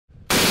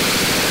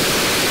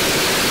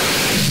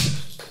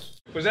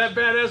Was that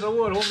badass or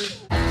what,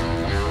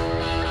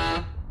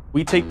 homie?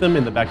 We take them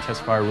in the back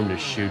test fire room to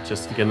shoot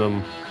just to give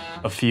them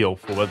a feel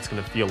for what it's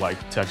going to feel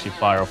like to actually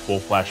fire a full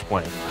flash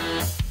blank.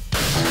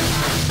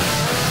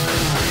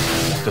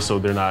 Just so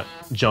they're not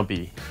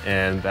jumpy,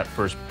 and that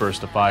first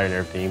burst of fire and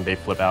everything, they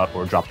flip out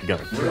or drop the gun.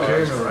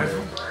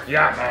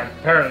 Yeah, man,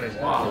 apparently.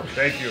 Wow,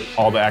 thank you.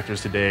 All the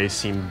actors today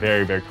seem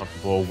very, very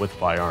comfortable with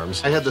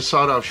firearms. I had the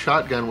sawed-off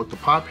shotgun with the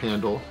pop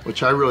handle,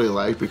 which I really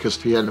liked because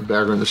if he had a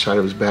bagger on the side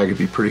of his bag, it'd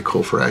be pretty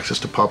cool for access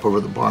to pop over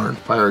the bar and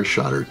fire a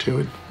shot or two,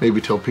 and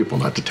maybe tell people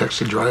not to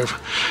text and drive.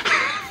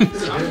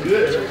 I'm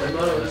good.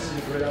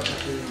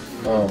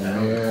 Oh,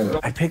 man.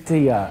 I picked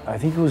I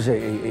think it was a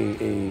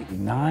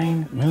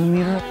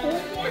 9mm.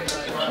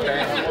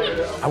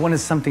 I wanted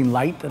something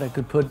light that I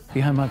could put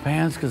behind my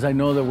pants because I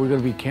know that we're going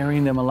to be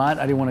carrying them a lot.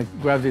 I didn't want to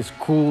grab this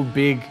cool,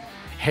 big,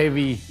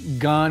 heavy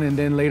gun and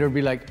then later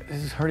be like,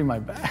 this is hurting my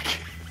back.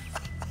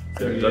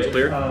 That's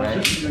clear?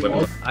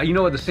 You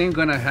know what, the same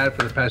gun I had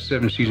for the past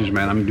 7 seasons,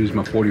 man, I'm using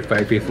my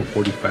 45, faithful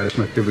 45. That's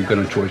my favorite gun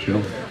of choice, you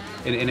know?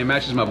 And it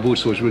matches my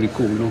boots, so it's really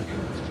cool, you know?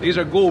 These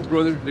are gold,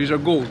 brother. These are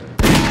gold.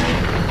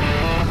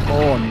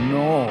 Oh,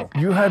 no.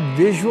 You had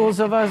visuals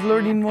of us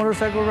learning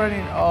motorcycle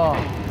riding? Oh,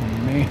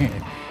 man.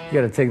 You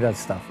gotta take that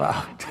stuff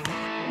out.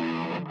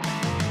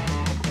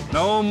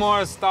 No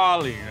more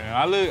stalling.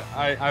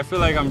 I feel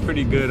like I'm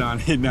pretty good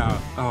on it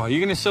now. Oh, you're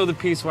gonna show the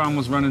piece where I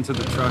almost run into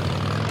the truck?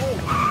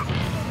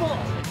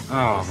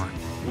 Oh, my.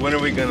 When are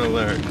we gonna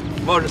learn?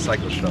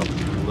 Motorcycle show.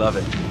 Love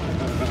it.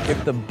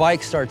 If the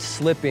bike starts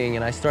slipping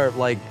and I start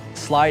like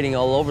sliding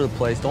all over the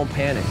place, don't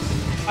panic.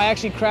 I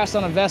actually crashed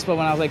on a Vespa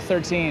when I was like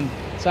 13,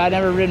 so I'd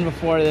never ridden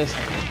before this.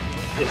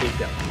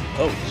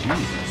 Oh,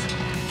 Jesus.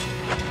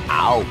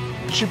 Ow.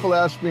 People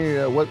ask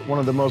me what one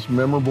of the most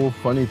memorable,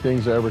 funny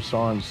things I ever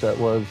saw on set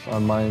was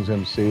on Mayans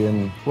M.C.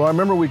 And, well, I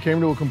remember we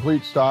came to a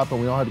complete stop and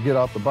we all had to get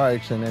off the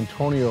bikes, and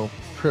Antonio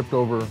tripped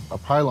over a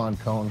pylon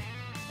cone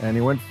and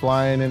he went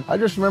flying. And I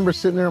just remember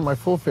sitting there in my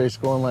full face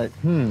going like,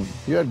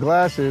 you had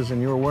glasses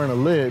and you were wearing a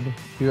lid.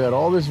 You had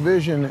all this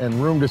vision and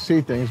room to see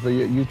things, but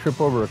yet you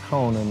trip over a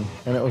cone.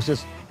 And it was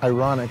just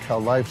ironic how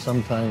life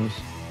sometimes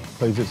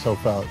plays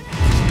itself out.